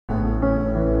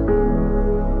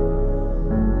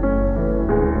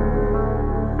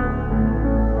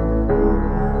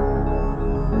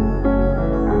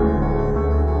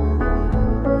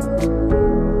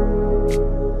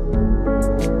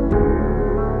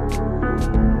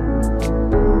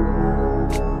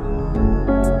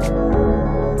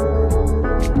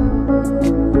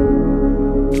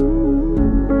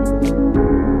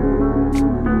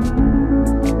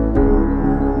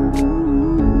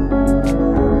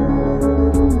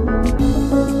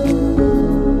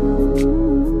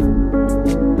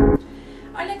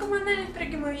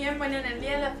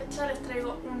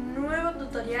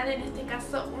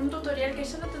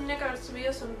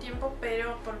tiempo,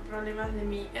 pero por problemas de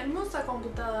mi hermosa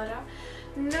computadora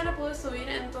no lo pude subir,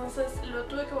 entonces lo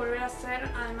tuve que volver a hacer.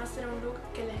 Además era un look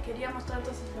que les quería mostrar,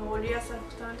 entonces lo volví a hacer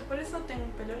justamente por eso. Tengo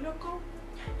un pelo loco.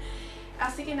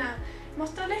 Así que nada,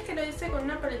 mostrarles que lo hice con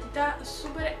una paletita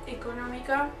súper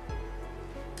económica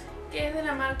que es de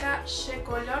la marca chic.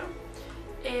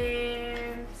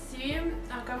 Si bien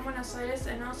acá en Buenos Aires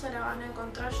en 11 la van a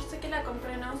encontrar, yo sé que la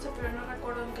compré en 11 pero no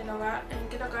recuerdo en qué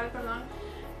local, perdón,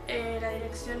 la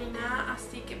dirección ni nada,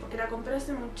 así que porque la compré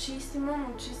hace muchísimo,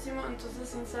 entonces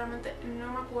sinceramente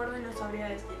no me acuerdo y no sabría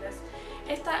decirles.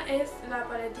 Esta es la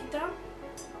paletita,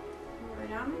 como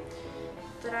verán,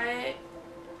 trae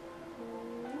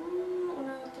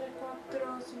 1, 2, 3, 4,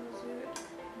 5,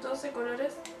 6, 12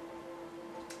 colores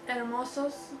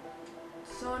hermosos,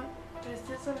 son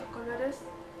preciosos los colores,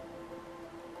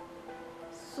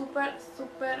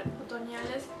 súper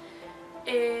otoñales.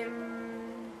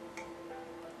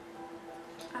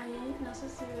 Ahí no sé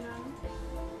si verán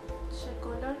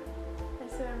color, ahí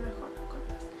se ven mejor los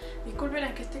colores. Disculpen,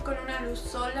 es que estoy con una luz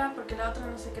sola porque la otra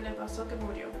no sé qué le pasó, que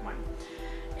murió. Bueno,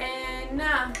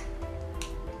 nada,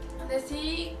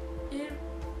 decidí ir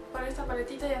por esta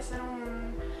paletita y hacer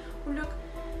un look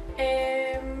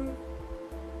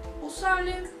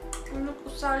usable, un look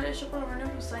usable. Yo por lo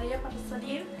menos lo usaría para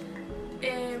salir.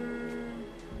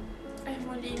 Es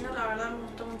muy lindo, la verdad me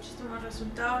gustó muchísimo el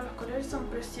resultado, los colores son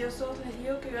preciosos. Les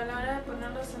digo que a la hora de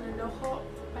ponerlos en el ojo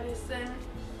parecen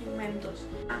pigmentos.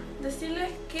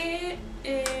 Decirles que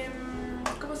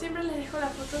como siempre les dejo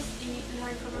las fotos y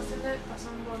la información del paso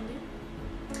en Donde,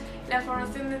 la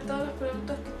información de todos los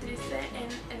productos que utilicé en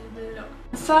el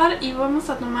blog. Y vamos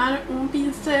a tomar un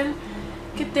pincel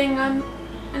que tengan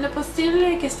en lo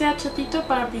posible que sea chatito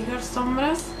para aplicar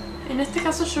sombras. En este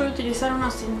caso yo voy a utilizar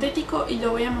uno sintético y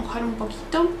lo voy a mojar un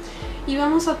poquito. Y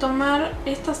vamos a tomar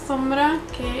esta sombra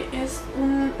que es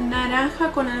un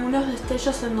naranja con algunos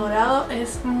destellos en dorado.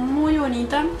 Es muy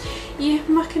bonita y es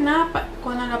más que nada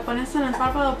cuando la pones en el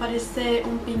párpado parece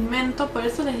un pigmento. Por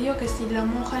eso les digo que si lo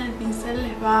mojan el pincel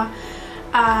les va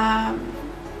a...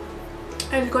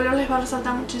 el color les va a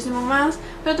resaltar muchísimo más.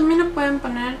 Pero también lo pueden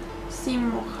poner sin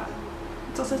mojar.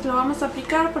 Entonces lo vamos a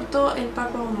aplicar por todo el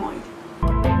párpado móvil.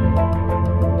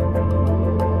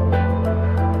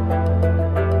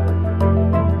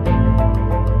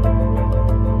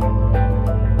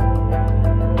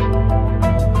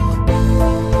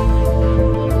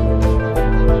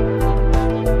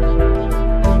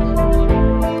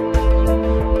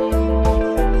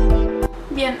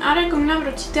 Ahora con una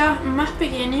brochita más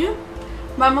pequeña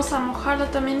vamos a mojarlo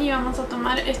también y vamos a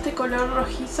tomar este color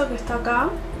rojizo que está acá.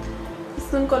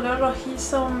 Es un color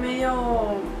rojizo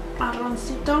medio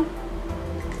marroncito.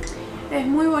 Es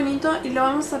muy bonito y lo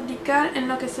vamos a aplicar en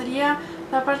lo que sería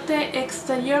la parte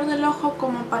exterior del ojo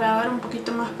como para dar un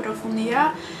poquito más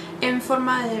profundidad en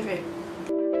forma de V.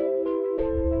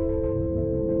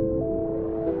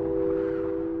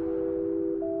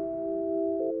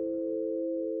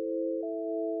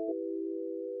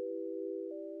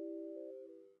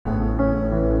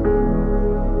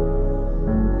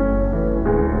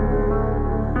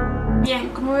 Bien,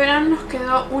 como verán nos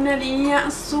quedó una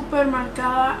línea súper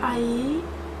marcada ahí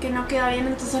que no queda bien,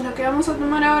 entonces lo que vamos a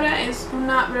tomar ahora es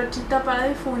una brochita para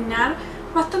difuminar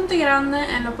bastante grande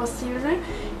en lo posible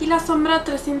y la sombra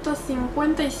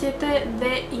 357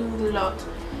 de Inglot.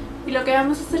 Y lo que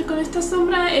vamos a hacer con esta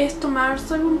sombra es tomar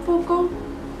solo un poco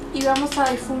y vamos a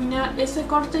difuminar ese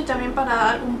corte y también para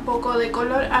dar un poco de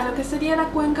color a lo que sería la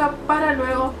cuenca para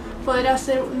luego poder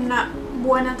hacer una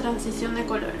buena transición de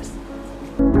colores.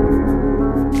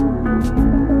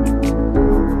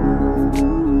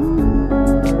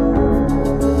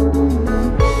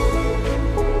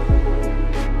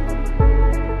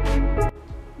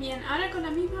 Bien, ahora con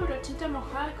la misma brochita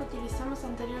mojada que utilizamos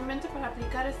anteriormente para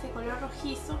aplicar este color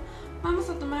rojizo, vamos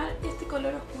a tomar este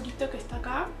color oscurito que está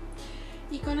acá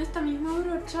y con esta misma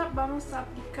brocha vamos a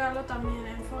aplicarlo también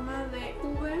en forma de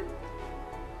V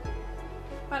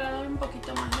para dar un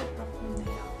poquito más de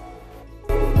profundidad.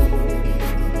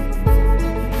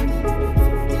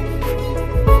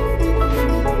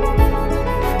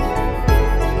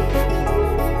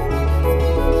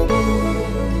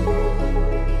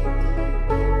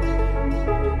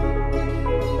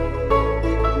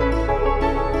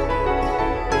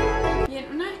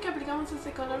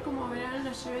 Ese color, como verán,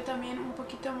 lo llevé también un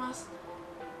poquito más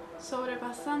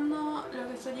sobrepasando lo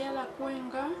que sería la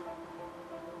cuenca,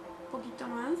 un poquito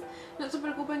más. No se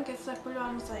preocupen que eso después lo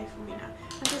vamos a difuminar.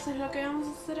 Entonces lo que vamos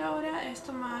a hacer ahora es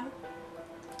tomar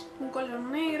un color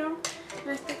negro, en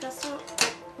este caso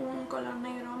un color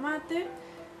negro mate,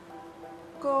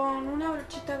 con una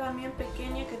brochita también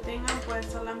pequeña que tengan, puede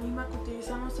ser la misma que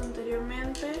utilizamos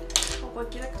anteriormente o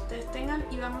cualquiera que ustedes tengan,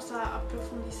 y vamos a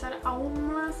profundizar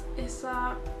aún más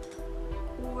esa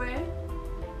V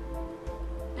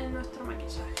en nuestro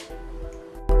maquillaje.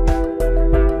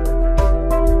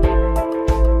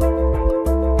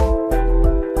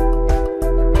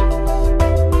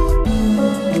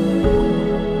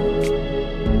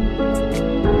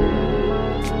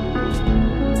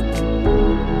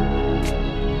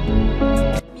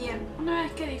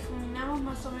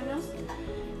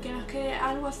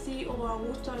 Así o a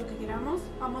gusto, a lo que queramos,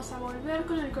 vamos a volver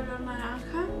con el color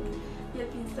naranja y el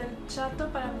pincel chato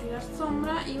para aplicar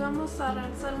sombra, y vamos a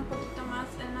realzar un poquito más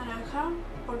el naranja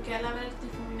porque al haber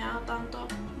difuminado tanto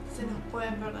se nos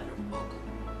puede perder un poco.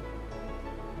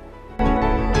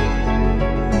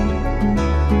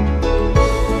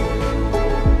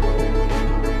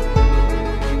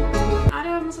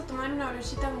 Ahora vamos a tomar una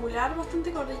brochita angular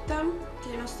bastante cortita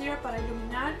que nos sirve para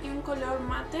iluminar y un color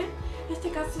mate. En este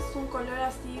caso es un color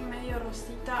así medio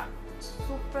rosita,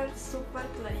 súper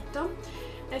clarito.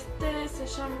 Este se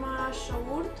llama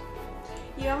yogurt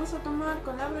y vamos a tomar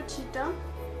con la brochita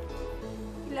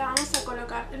y la vamos a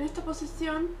colocar en esta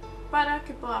posición para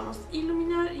que podamos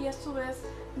iluminar y a su vez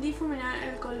difuminar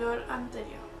el color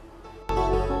anterior.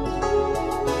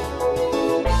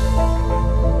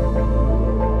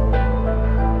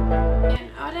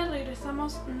 Bien, ahora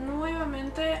regresamos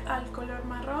nuevamente al color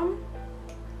marrón.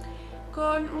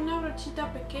 Con una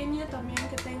brochita pequeña también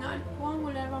que tenga el punto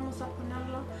angular vamos a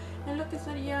ponerlo en lo que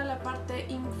sería la parte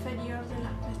inferior de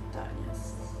las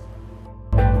pestañas.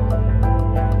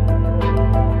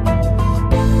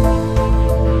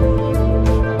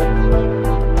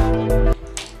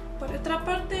 Por otra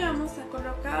parte vamos a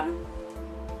colocar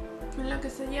en lo que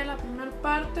sería la primera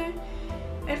parte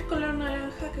el color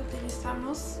naranja que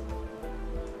utilizamos.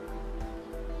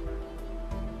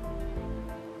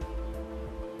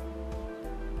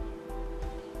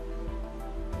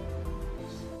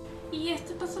 Y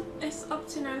este paso es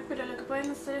opcional, pero lo que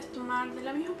pueden hacer es tomar de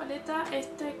la misma paleta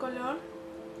este color,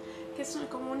 que es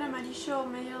como un amarillo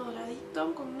medio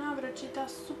doradito, con una brochita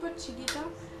súper chiquita,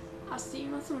 así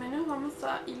más o menos vamos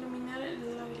a iluminar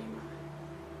el lágrima.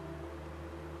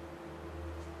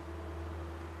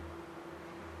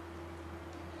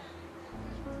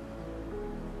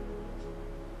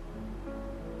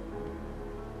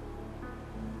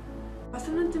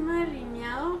 Pasando al tema de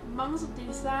delineado, vamos a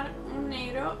utilizar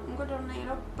un color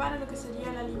negro para lo que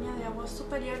sería la línea de agua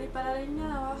superior, y para la línea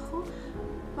de abajo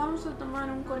vamos a tomar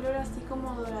un color así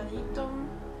como doradito, un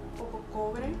poco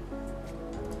cobre,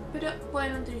 pero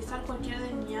pueden utilizar cualquier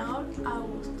delineador a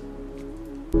gusto.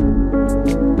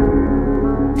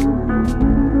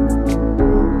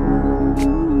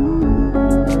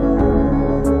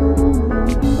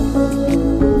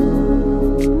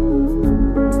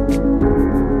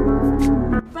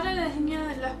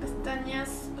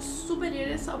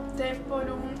 Opté por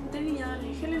un delineador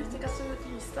de gel, en este caso voy a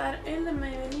utilizar el de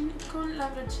Maybelline con la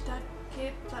brochita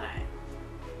que trae.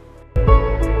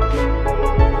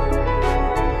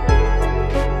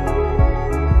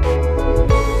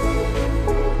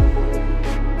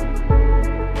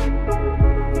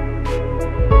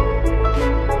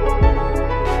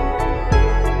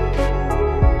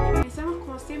 Empezamos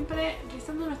como siempre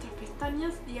rizando nuestras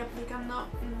pestañas y aplicando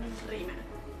un rímel.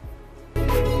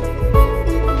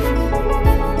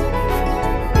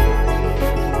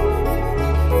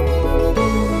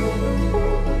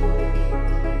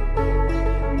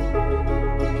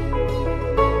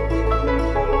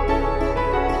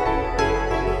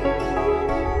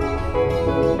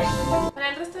 Para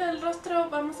el resto del rostro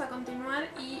vamos a continuar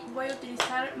y voy a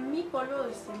utilizar mi polvo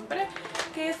de siempre,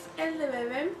 que es el de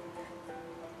bebé,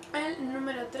 el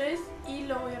número 3, y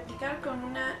lo voy a aplicar con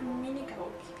una mini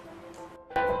kabuki.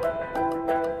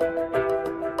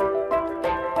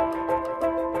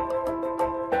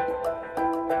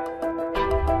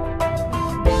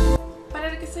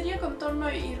 Para lo que sería contorno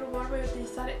y rubor voy a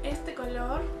utilizar este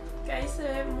color, que ahí se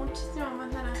ve muchísimo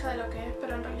más naranja de lo que es,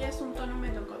 pero en realidad es un tono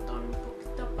melocotón, un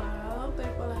poquito apagado,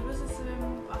 pero por las luces se ve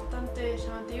bastante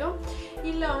llamativo,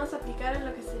 y lo vamos a aplicar en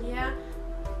lo que sería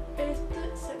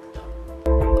este sector.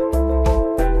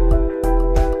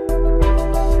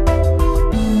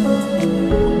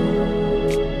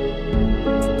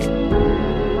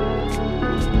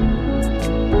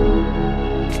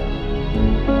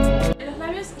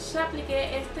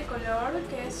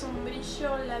 Que es un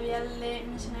brillo labial de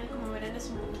Chanel, como verán es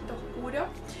un poquito oscuro,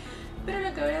 pero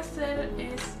lo que voy a hacer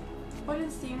es por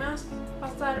encima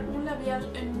pasar un labial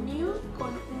en nude con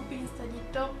un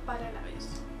pincelito para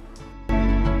labios.